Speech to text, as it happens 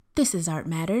This is Art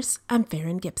Matters. I'm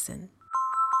Farron Gibson.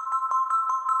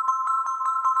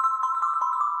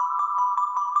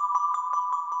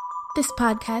 This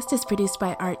podcast is produced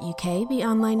by Art UK, the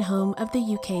online home of the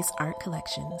UK's art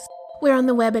collections. We're on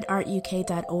the web at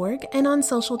artuk.org and on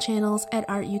social channels at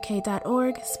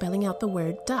artuk.org, spelling out the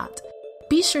word dot.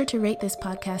 Be sure to rate this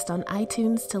podcast on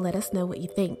iTunes to let us know what you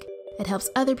think. It helps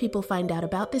other people find out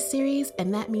about this series,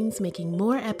 and that means making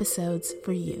more episodes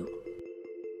for you.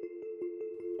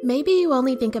 Maybe you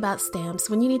only think about stamps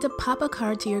when you need to pop a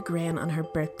card to your gran on her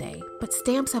birthday, but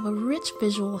stamps have a rich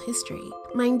visual history.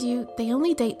 Mind you, they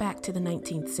only date back to the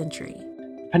 19th century.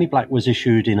 Penny black was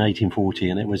issued in 1840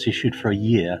 and it was issued for a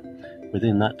year.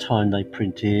 Within that time they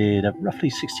printed roughly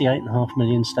 68.5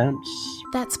 million stamps.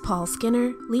 That's Paul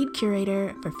Skinner, lead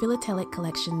curator for philatelic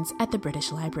collections at the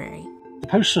British Library. The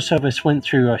Postal Service went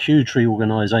through a huge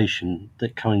reorganisation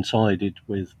that coincided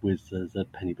with the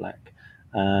penny black,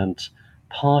 and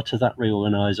part of that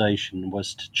reorganisation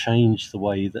was to change the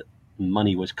way that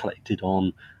money was collected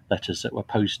on letters that were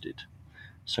posted.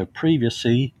 So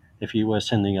previously, if you were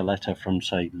sending a letter from,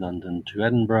 say, London to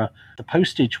Edinburgh, the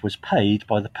postage was paid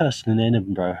by the person in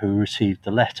Edinburgh who received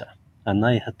the letter, and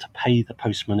they had to pay the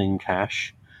postman in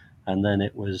cash, and then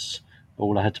it was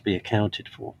all had to be accounted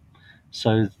for.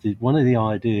 So one of the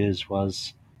ideas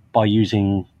was, by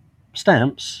using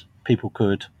stamps, people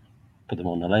could put them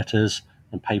on the letters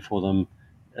and pay for them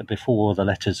before the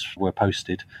letters were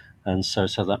posted, and so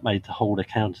that made the whole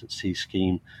accountancy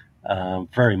scheme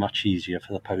very much easier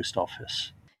for the post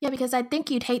office. Yeah, because I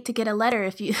think you'd hate to get a letter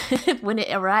if you, when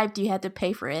it arrived, you had to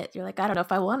pay for it. You're like, I don't know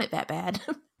if I want it that bad.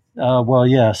 Well,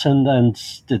 yes, and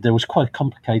there was quite a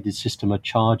complicated system of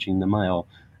charging the mail,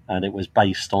 and it was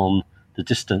based on the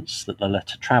distance that the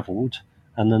letter travelled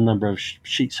and the number of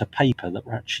sheets of paper that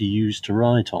were actually used to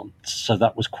write on. So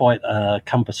that was quite a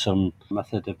cumbersome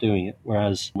method of doing it,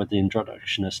 whereas with the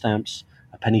introduction of stamps,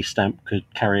 a penny stamp could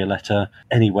carry a letter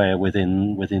anywhere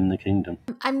within the kingdom.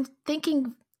 I'm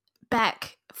thinking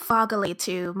back foggily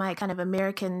to my kind of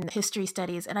American history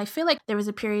studies, and I feel like there was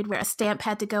a period where a stamp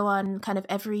had to go on kind of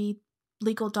every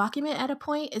legal document at a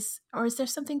point. Is there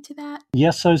something to that?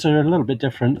 Yes, those are a little bit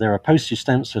different. There are postage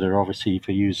stamps that are obviously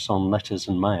for use on letters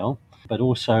and mail, but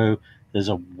also there's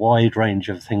a wide range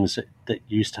of things that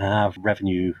used to have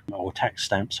revenue or tax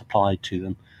stamps applied to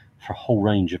them for a whole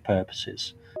range of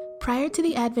purposes. Prior to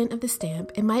the advent of the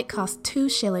stamp, it might cost 2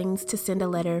 shillings to send a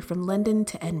letter from London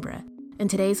to Edinburgh. In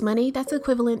today's money, that's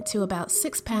equivalent to about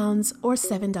 £6 or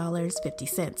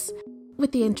 $7.50.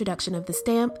 With the introduction of the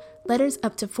stamp, letters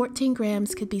up to 14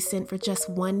 grams could be sent for just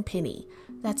 1 penny.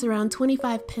 That's around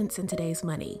 25 pence in today's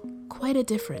money. Quite a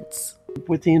difference.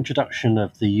 With the introduction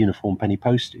of the uniform penny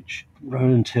postage,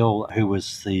 Rowland Hill, who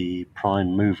was the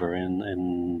prime mover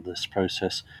in this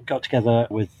process, got together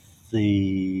with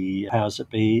the powers that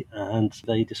be, and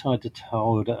they decided to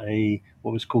hold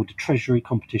what was called a treasury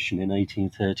competition in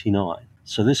 1839.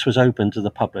 So this was open to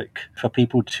the public for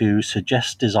people to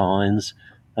suggest designs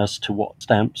as to what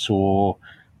stamps or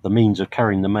the means of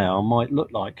carrying the mail might look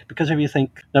like. Because if you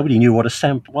think, nobody knew what a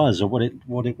stamp was or what it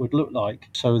would look like.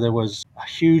 So there was a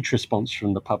huge response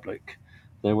from the public.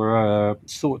 There were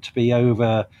thought to be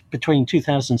over between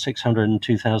 2,600 and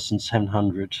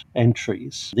 2,700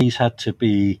 entries. These had to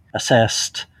be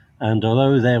assessed, and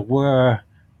although there were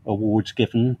awards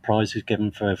given, prizes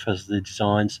given for the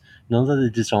designs, none of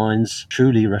the designs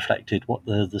truly reflected what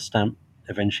the stamp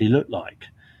eventually looked like.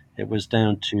 It was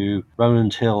down to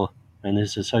Rowland Hill and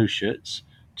his associates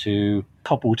to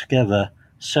cobble together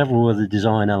several of the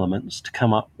design elements to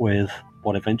come up with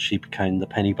what eventually became the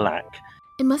penny black.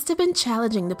 It must have been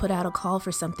challenging to put out a call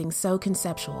for something so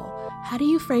conceptual. How do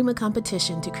you frame a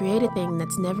competition to create a thing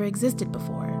that's never existed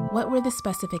before? What were the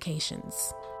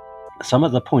specifications? Some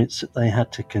of the points that they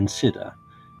had to consider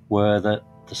were that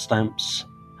the stamps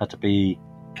had to be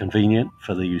convenient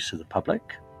for the use of the public.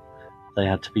 They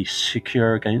had to be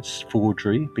secure against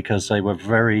forgery, because they were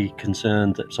very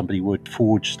concerned that somebody would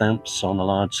forge stamps on a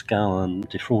large scale and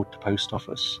defraud the post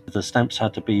office. The stamps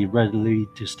had to be readily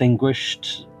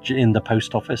distinguished in the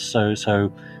post office,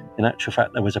 so in actual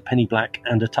fact there was a penny black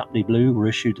and a tuppenny blue were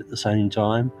issued at the same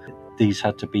time. These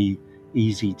had to be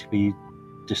easy to be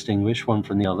distinguished one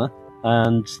from the other,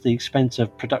 and the expense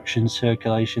of production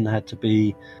circulation had to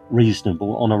be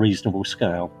reasonable, on a reasonable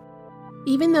scale.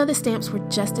 Even though the stamps were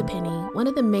just a penny, one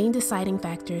of the main deciding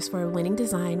factors for a winning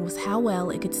design was how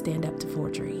well it could stand up to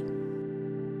forgery.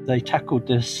 They tackled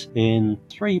this in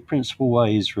 3 principal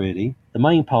ways, really. The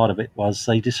main part of it was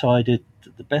they decided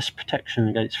that the best protection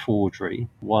against forgery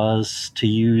was to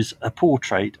use a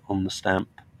portrait on the stamp,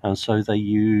 and so they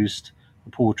used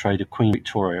the portrait of Queen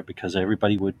Victoria, because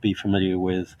everybody would be familiar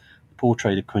with the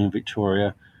portrait of Queen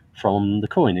Victoria from the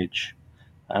coinage.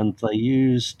 And they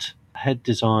used a head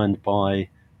designed by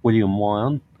William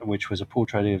Wyon, which was a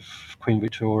portrait of Queen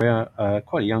Victoria,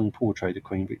 quite a young portrait of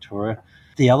Queen Victoria.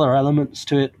 The other elements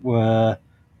to it were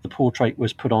the portrait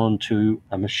was put onto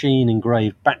a machine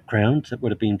engraved background that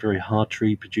would have been very hard to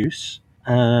reproduce,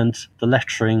 and the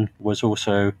lettering was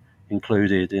also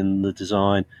included in the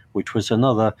design, which was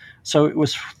another. So it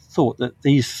was thought that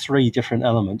these three different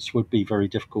elements would be very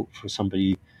difficult for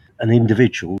somebody, an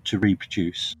individual, to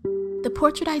reproduce. The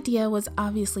portrait idea was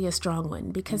obviously a strong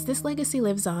one because this legacy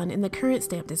lives on in the current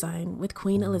stamp design with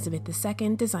Queen Elizabeth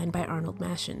II designed by Arnold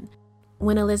Maschen.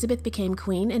 When Elizabeth became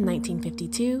queen in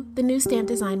 1952, the new stamp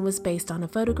design was based on a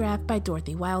photograph by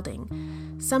Dorothy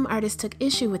Wilding. Some artists took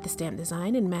issue with the stamp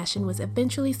design, and Maschen was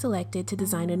eventually selected to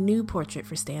design a new portrait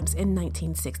for stamps in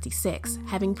 1966,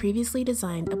 having previously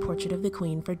designed a portrait of the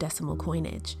Queen for decimal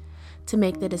coinage. To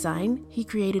make the design, he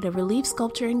created a relief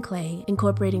sculpture in clay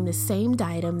incorporating the same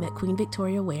diadem that Queen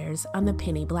Victoria wears on the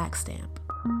penny black stamp.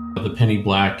 The penny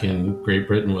black in Great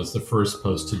Britain was the first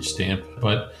postage stamp,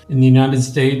 but in the United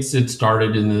States it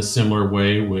started in a similar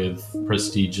way with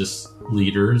prestigious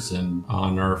leaders, and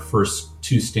on our first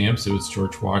two stamps it was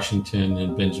George Washington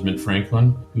and Benjamin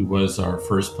Franklin, who was our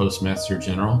first Postmaster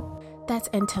General. That's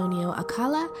Antonio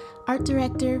Acala, art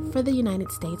director for the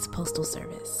United States Postal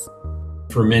Service.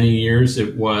 For many years,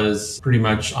 it was pretty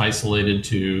much isolated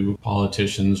to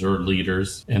politicians or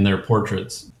leaders and their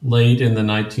portraits. Late in the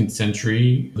 19th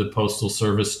century, the Postal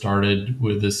Service started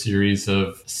with a series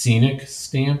of scenic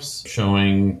stamps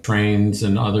showing trains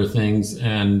and other things.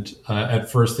 And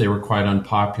at first, they were quite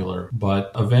unpopular.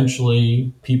 But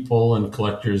eventually, people and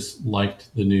collectors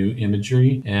liked the new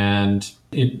imagery. And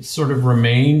it sort of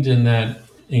remained in that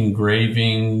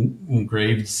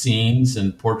engraved scenes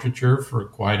and portraiture for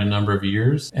quite a number of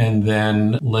years. And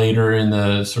then later in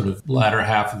the sort of latter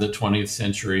half of the 20th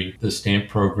century, the stamp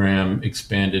program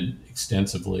expanded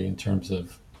extensively in terms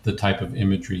of the type of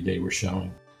imagery they were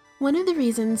showing. One of the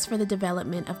reasons for the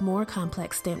development of more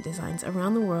complex stamp designs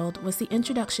around the world was the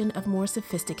introduction of more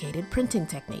sophisticated printing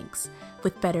techniques.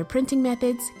 With better printing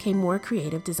methods came more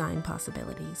creative design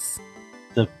possibilities.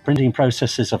 The printing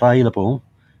processes available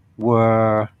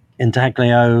were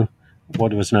intaglio,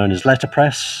 what was known as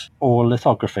letterpress, or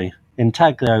lithography.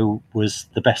 Intaglio was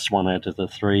the best one out of the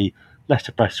three.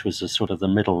 Letterpress was the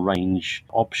middle range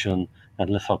option,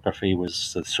 and lithography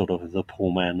was the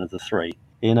poor man of the three.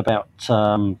 In about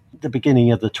the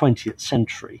beginning of the 20th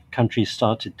century, countries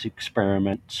started to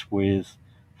experiment with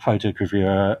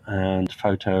photogravure and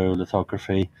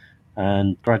photolithography,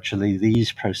 and gradually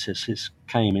these processes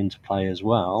came into play as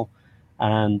well.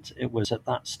 And it was at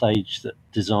that stage that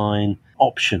design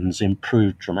options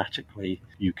improved dramatically.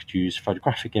 You could use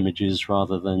photographic images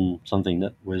rather than something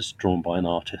that was drawn by an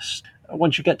artist.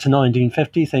 Once you get to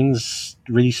 1950, things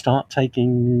really start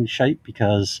taking shape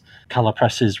because colour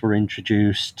presses were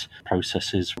introduced,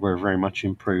 processes were very much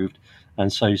improved,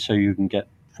 and so you can get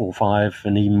 4, 5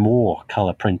 and even more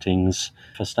colour printings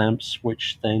for stamps,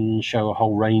 which then show a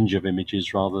whole range of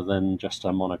images rather than just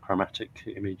a monochromatic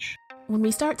image. When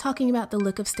we start talking about the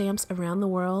look of stamps around the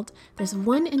world, there's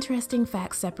one interesting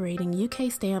fact separating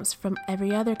UK stamps from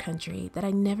every other country that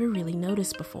I never really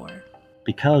noticed before.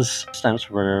 Because stamps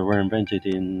were invented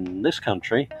in this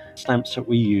country, stamps that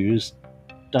we use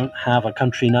don't have a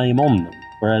country name on them,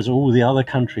 whereas all the other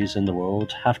countries in the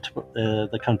world have to put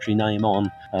the country name on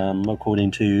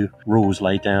according to rules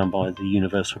laid down by the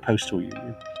Universal Postal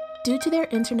Union. Due to their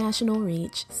international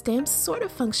reach, stamps sort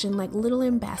of function like little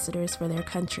ambassadors for their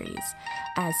countries.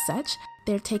 As such,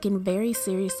 they're taken very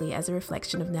seriously as a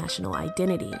reflection of national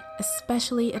identity,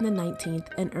 especially in the 19th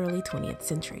and early 20th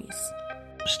centuries.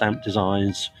 Stamp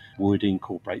designs would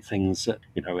incorporate things that,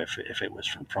 if it was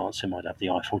from France, it might have the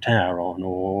Eiffel Tower on,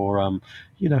 or,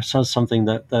 something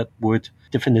that would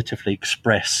definitively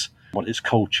express what its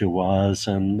culture was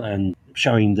and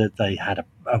showing that they had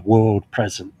a world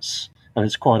presence. And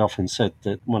it's quite often said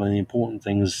that one of the important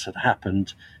things that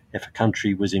happened if a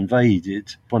country was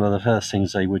invaded, one of the first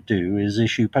things they would do is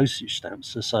issue postage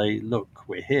stamps to say, look,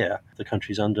 we're here, the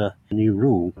country's under a new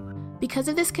rule. Because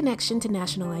of this connection to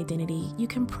national identity, you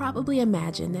can probably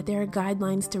imagine that there are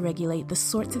guidelines to regulate the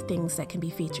sorts of things that can be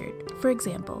featured. For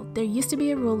example, there used to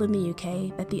be a rule in the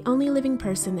UK that the only living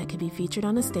person that could be featured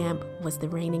on a stamp was the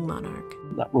reigning monarch.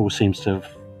 That rule seems to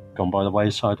have gone by the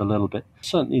wayside a little bit.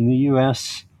 Certainly in the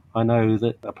US, I know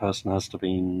that a person has to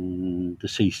be been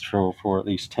deceased for at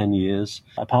least 10 years,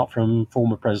 apart from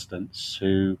former presidents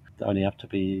who only have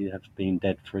been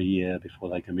dead for a year before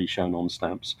they can be shown on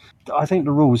stamps. I think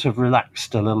the rules have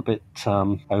relaxed a little bit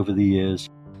over the years.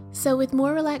 So with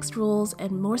more relaxed rules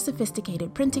and more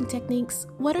sophisticated printing techniques,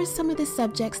 what are some of the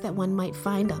subjects that one might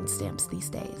find on stamps these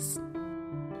days?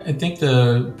 I think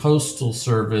the Postal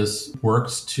Service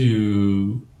works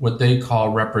to what they call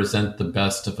represent the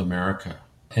best of America.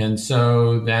 And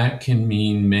so that can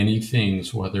mean many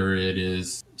things, whether it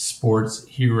is sports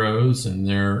heroes and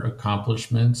their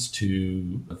accomplishments,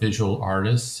 to visual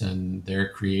artists and their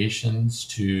creations,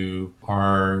 to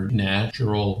our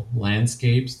natural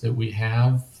landscapes that we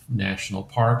have, national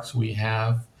parks we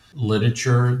have,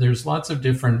 literature. There's lots of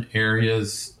different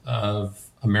areas of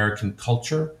American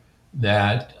culture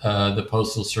that the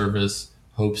Postal Service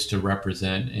hopes to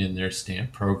represent in their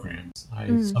stamp programs. I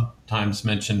sometimes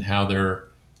mention how there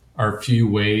are few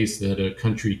ways that a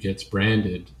country gets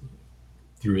branded,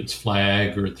 through its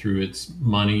flag or through its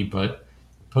money, but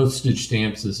postage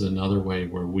stamps is another way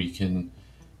where we can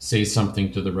say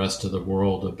something to the rest of the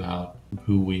world about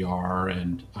who we are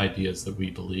and ideas that we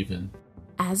believe in.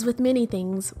 As with many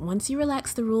things, once you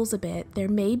relax the rules a bit, there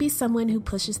may be someone who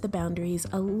pushes the boundaries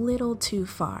a little too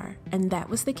far, and that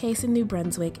was the case in New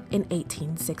Brunswick in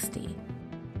 1860.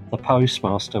 The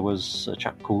postmaster was a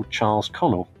chap called Charles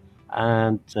Connell,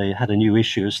 and they had a new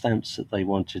issue of stamps that they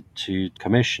wanted to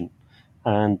commission.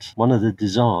 And one of the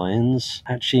designs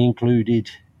actually included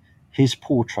his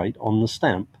portrait on the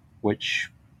stamp,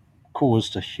 which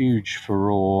caused a huge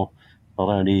furore, not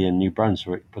only in New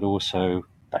Brunswick, but also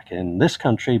back in this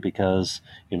country, because,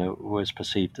 it was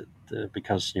perceived that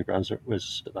because New Brunswick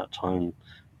was at that time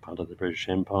part of the British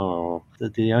Empire, or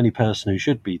that the only person who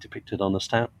should be depicted on the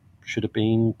stamp should have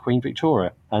been Queen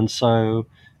Victoria. And so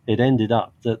it ended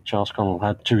up that Charles Connell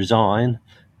had to resign,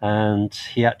 and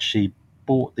he actually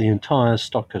bought the entire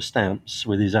stock of stamps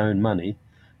with his own money,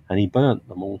 and he burnt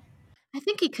them all. I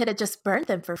think he could have just burnt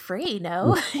them for free,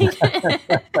 no?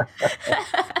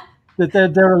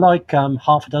 There are like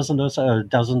half a dozen or so, a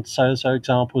dozen so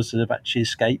examples that have actually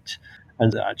escaped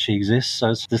and that actually exist.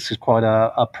 So this is quite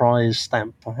a prized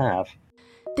stamp to have.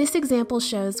 This example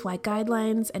shows why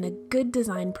guidelines and a good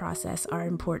design process are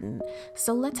important.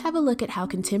 So let's have a look at how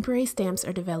contemporary stamps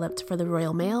are developed for the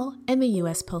Royal Mail and the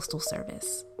U.S. Postal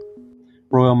Service.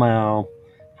 Royal Mail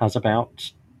has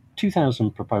about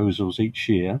 2,000 proposals each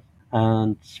year,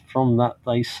 and from that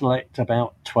they select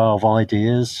about 12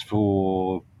 ideas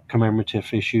for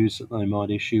commemorative issues that they might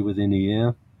issue within a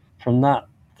year. From that,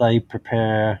 they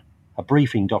prepare a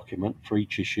briefing document for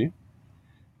each issue,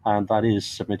 and that is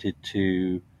submitted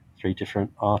to 3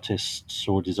 different artists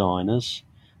or designers,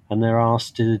 and they're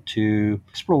asked to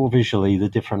explore visually the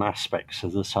different aspects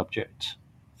of the subject.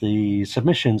 The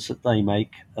submissions that they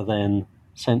make are then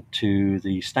sent to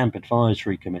the Stamp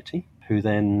Advisory Committee, who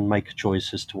then make a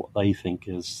choice as to what they think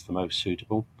is the most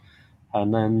suitable,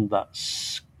 and then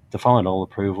that's the final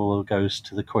approval goes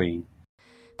to the Queen.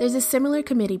 There's a similar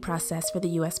committee process for the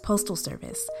U.S. Postal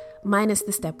Service, minus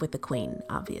the step with the Queen,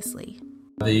 obviously.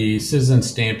 The Citizen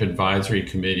Stamp Advisory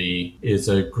Committee is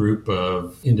a group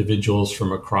of individuals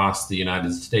from across the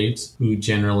United States who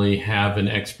generally have an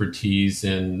expertise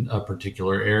in a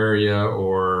particular area,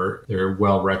 or they're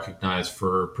well recognized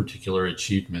for particular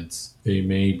achievements. They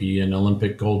may be an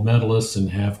Olympic gold medalist and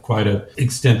have quite an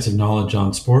extensive knowledge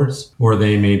on sports, or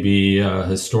they may be a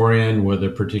historian with a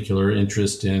particular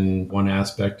interest in one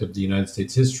aspect of the United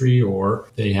States history, or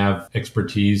they have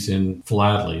expertise in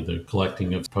philately, the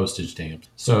collecting of postage stamps.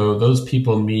 So those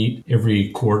people meet every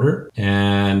quarter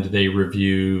and they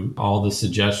review all the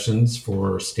suggestions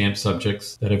for stamp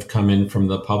subjects that have come in from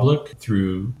the public.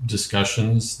 Through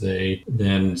discussions, they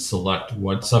then select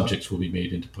what subjects will be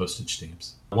made into postage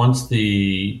stamps. Once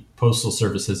the Postal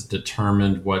Service has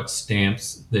determined what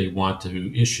stamps they want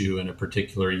to issue in a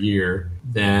particular year,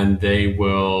 then they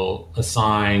will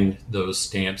assign those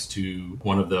stamps to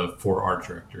one of the 4 art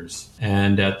directors.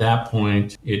 And at that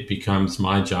point, it becomes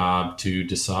my job to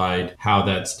decide how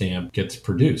that stamp gets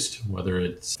produced, whether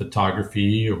it's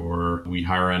photography or we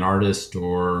hire an artist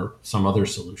or some other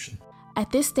solution.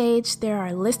 At this stage, there are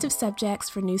a list of subjects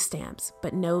for new stamps,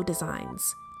 but no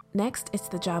designs. Next, it's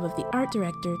the job of the art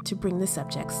director to bring the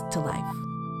subjects to life.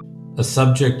 A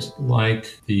subject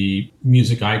like the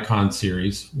Music Icon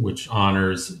series, which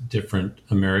honors different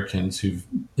Americans who've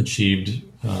achieved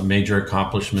major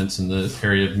accomplishments in the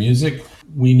area of music,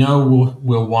 we know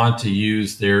we'll want to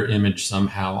use their image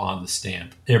somehow on the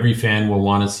stamp. Every fan will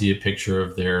want to see a picture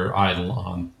of their idol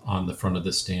on the front of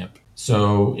the stamp.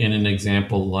 So in an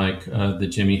example like the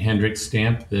Jimi Hendrix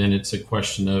stamp, then it's a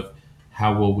question of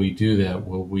How will we do that?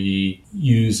 Will we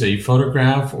use a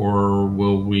photograph or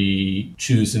will we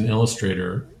choose an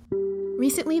illustrator?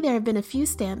 Recently, there have been a few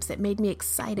stamps that made me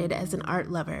excited as an art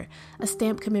lover. A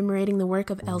stamp commemorating the work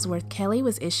of Ellsworth Kelly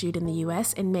was issued in the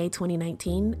US in May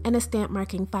 2019, and a stamp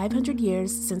marking 500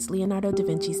 years since Leonardo da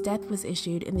Vinci's death was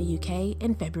issued in the UK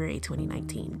in February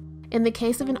 2019. In the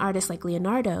case of an artist like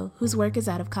Leonardo, whose work is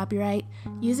out of copyright,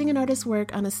 using an artist's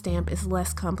work on a stamp is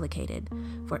less complicated.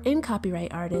 For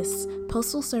in-copyright artists,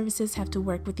 postal services have to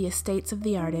work with the estates of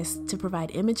the artist to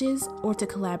provide images or to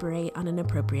collaborate on an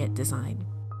appropriate design.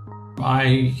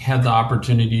 I had the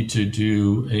opportunity to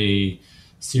do a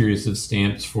series of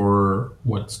stamps for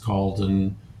what's called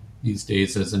these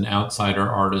days as an outsider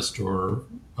artist, or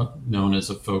known as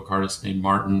a folk artist, named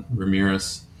Martin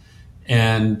Ramirez.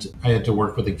 And I had to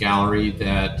work with a gallery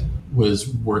that was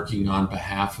working on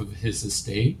behalf of his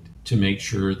estate to make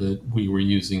sure that we were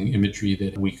using imagery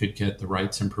that we could get the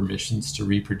rights and permissions to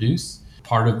reproduce.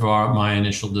 Part of my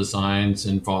initial designs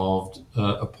involved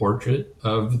a portrait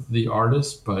of the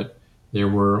artist, but there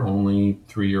were only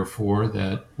 3 or 4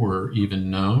 that were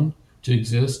even known to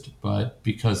exist. But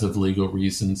because of legal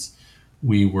reasons,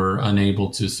 we were unable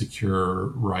to secure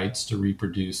rights to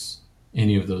reproduce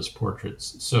any of those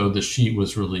portraits. So the sheet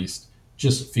was released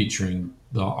just featuring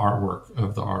the artwork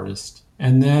of the artist.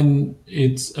 And then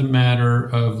it's a matter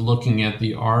of looking at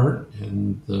the art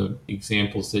and the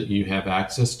examples that you have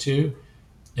access to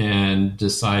and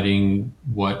deciding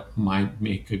what might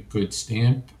make a good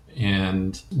stamp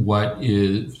and what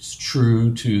is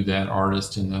true to that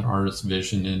artist and that artist's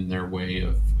vision and their way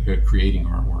of creating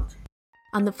artwork.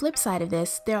 On the flip side of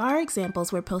this, there are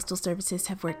examples where postal services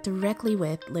have worked directly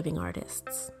with living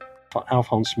artists.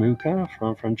 Alphonse Mucha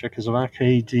from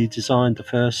Czechoslovakia, he designed the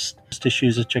first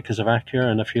issues of Czechoslovakia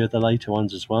and a few of the later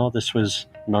ones as well. This was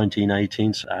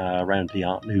 1918s, around the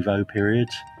Art Nouveau period.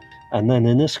 And then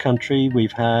in this country,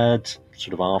 we've had,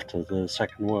 sort of after the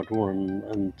Second World War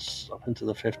and up into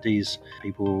the 50s,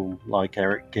 people like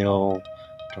Eric Gill,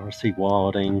 Dorothy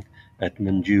Wilding,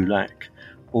 Edmund Dulac.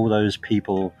 All those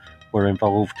people were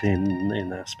involved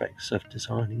in aspects of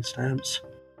designing stamps.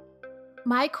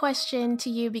 My question to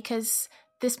you, because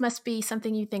this must be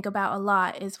something you think about a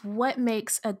lot, is what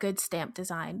makes a good stamp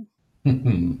design?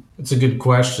 It's a good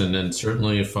question, and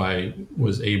certainly if I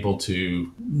was able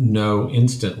to know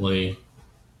instantly,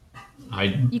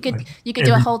 you could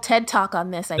do a whole TED talk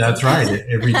on this. That's right.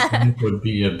 Every stamp would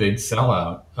be a big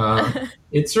sellout.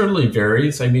 It certainly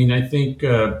varies. I mean, I think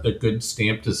a good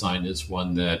stamp design is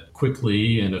one that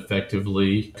quickly and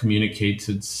effectively communicates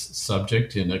its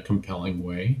subject in a compelling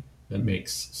way that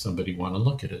makes somebody want to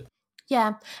look at it.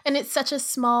 Yeah, and it's such a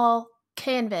small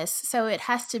canvas, so it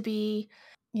has to be,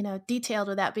 detailed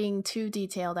without being too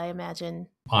detailed, I imagine.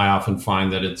 I often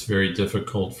find that it's very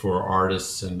difficult for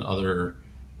artists and other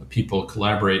people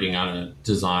collaborating on a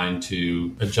design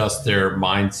to adjust their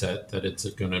mindset that it's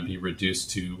going to be reduced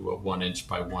to a 1 inch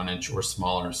by 1 inch or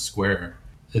smaller square.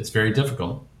 It's very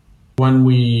difficult. When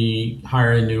we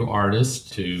hire a new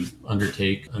artist to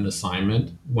undertake an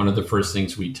assignment, one of the first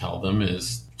things we tell them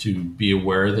is to be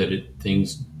aware that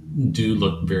things do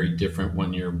look very different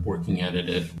when you're working at it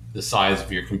at the size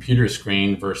of your computer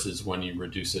screen versus when you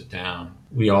reduce it down.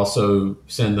 We also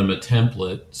send them a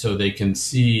template so they can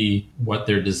see what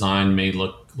their design may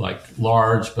look like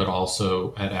large, but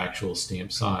also at actual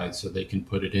stamp size so they can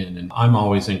put it in. And I'm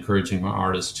always encouraging my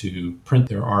artists to print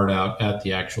their art out at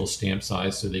the actual stamp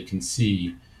size so they can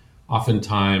see.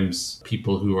 Oftentimes,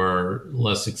 people who are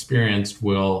less experienced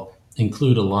will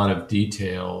include a lot of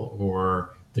detail,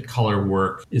 or the color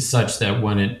work is such that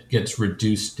when it gets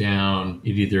reduced down,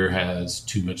 it either has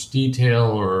too much detail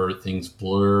or things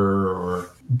blur or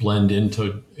blend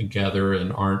into together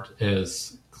and aren't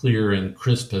as clear and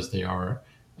crisp as they are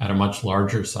at a much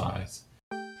larger size.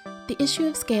 The issue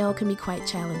of scale can be quite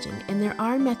challenging, and there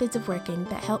are methods of working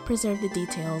that help preserve the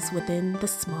details within the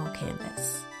small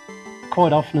canvas.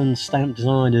 Quite often, stamp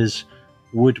designers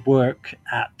would work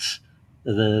at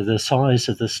the size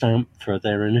of the stamp for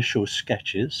their initial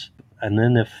sketches, and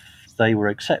then if they were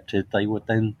accepted, they would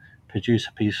then produce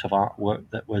a piece of artwork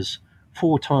that was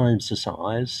 4 times the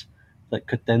size, that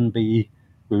could then be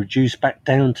reduced back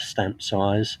down to stamp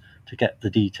size to get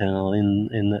the detail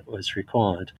in that was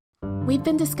required. We've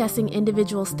been discussing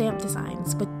individual stamp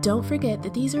designs, but don't forget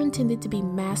that these are intended to be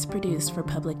mass-produced for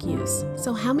public use.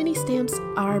 So how many stamps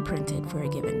are printed for a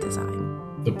given design?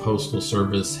 The Postal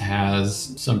Service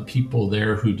has some people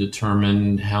there who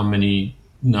determine how many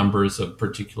numbers of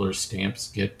particular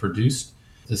stamps get produced.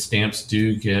 The stamps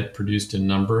do get produced in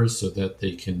numbers so that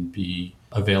they can be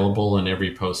available in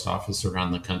every post office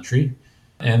around the country.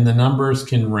 And the numbers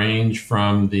can range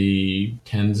from the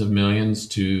tens of millions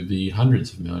to the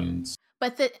hundreds of millions.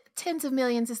 But the tens of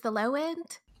millions is the low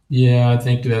end? Yeah, I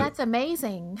think That's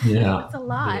amazing. yeah, That's a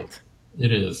lot.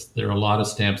 it is. There are a lot of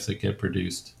stamps that get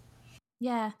produced.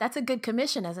 Yeah, that's a good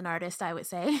commission as an artist, I would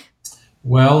say.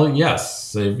 Well,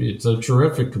 yes, it's a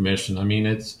terrific commission. I mean,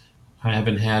 I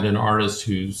haven't had an artist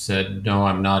who said, no,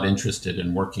 I'm not interested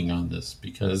in working on this,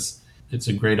 because it's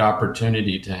a great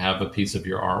opportunity to have a piece of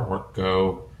your artwork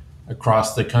go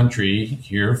across the country,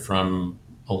 here from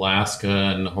Alaska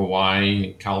and Hawaii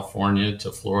and California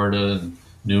to Florida and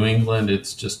New England.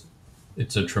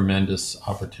 It's a tremendous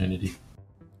opportunity.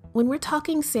 When we're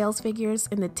talking sales figures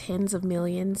in the tens of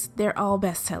millions, they're all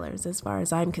bestsellers as far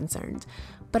as I'm concerned.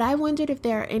 But I wondered if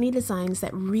there are any designs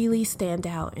that really stand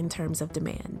out in terms of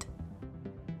demand.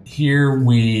 Here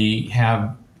we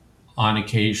have, on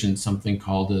occasion, something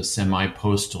called a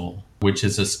semi-postal, which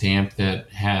is a stamp that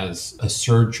has a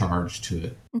surcharge to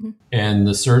it. Mm-hmm. And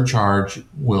the surcharge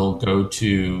will go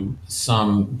to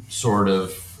some sort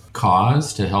of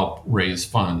cause to help raise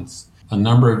funds. A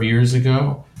number of years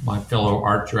ago, my fellow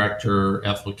art director,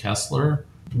 Ethel Kessler,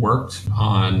 worked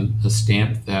on a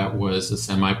stamp that was a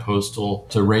semi-postal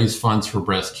to raise funds for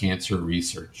breast cancer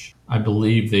research. I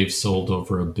believe they've sold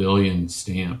over 1 billion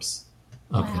stamps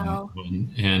of that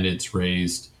one, and it's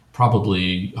raised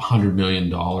probably $100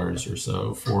 million or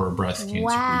so for breast cancer.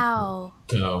 Wow.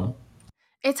 So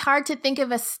it's hard to think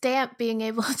of a stamp being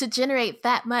able to generate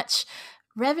that much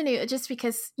revenue, just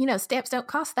because, stamps don't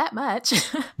cost that much.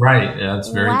 Right. That's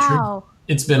very true.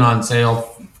 It's been on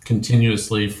sale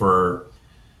continuously for,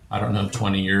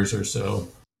 20 years or so.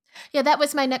 Yeah, that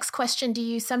was my next question. Do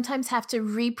you sometimes have to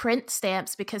reprint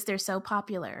stamps because they're so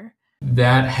popular?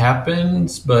 That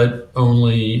happens, but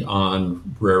only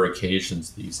on rare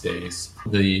occasions these days.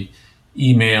 The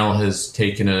email has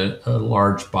taken a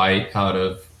large bite out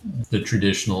of the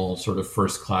traditional sort of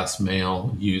first-class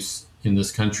mail use in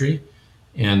this country.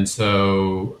 And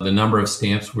so the number of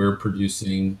stamps we're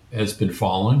producing has been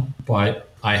falling. But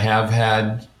I have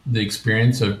had the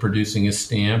experience of producing a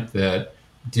stamp that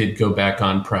did go back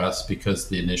on press because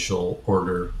the initial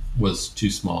order was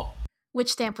too small.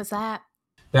 Which stamp was that?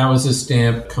 That was a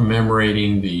stamp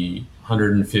commemorating the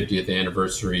 150th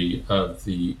anniversary of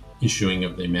the issuing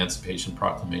of the Emancipation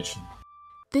Proclamation.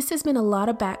 This has been a lot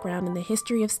of background in the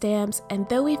history of stamps, and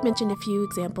though we've mentioned a few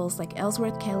examples like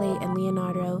Ellsworth Kelly and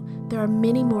Leonardo, there are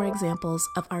many more examples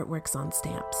of artworks on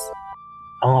stamps.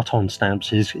 Art on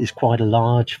stamps is quite a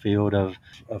large field of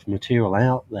material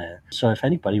out there. So if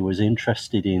anybody was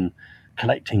interested in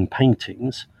collecting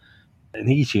paintings,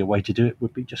 an easier way to do it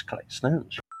would be just collect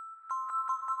stamps.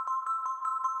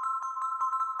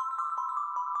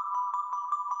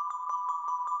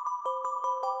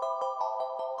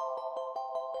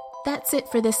 That's it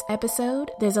for this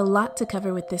episode. There's a lot to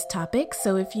cover with this topic,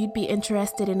 so if you'd be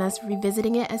interested in us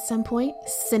revisiting it at some point,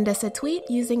 send us a tweet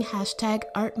using hashtag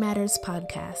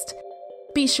ArtMattersPodcast.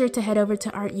 Be sure to head over to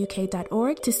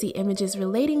artuk.org to see images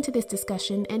relating to this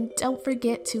discussion, and don't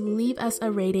forget to leave us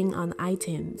a rating on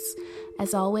iTunes.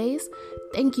 As always,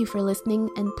 thank you for listening,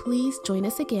 and please join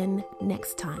us again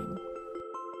next time.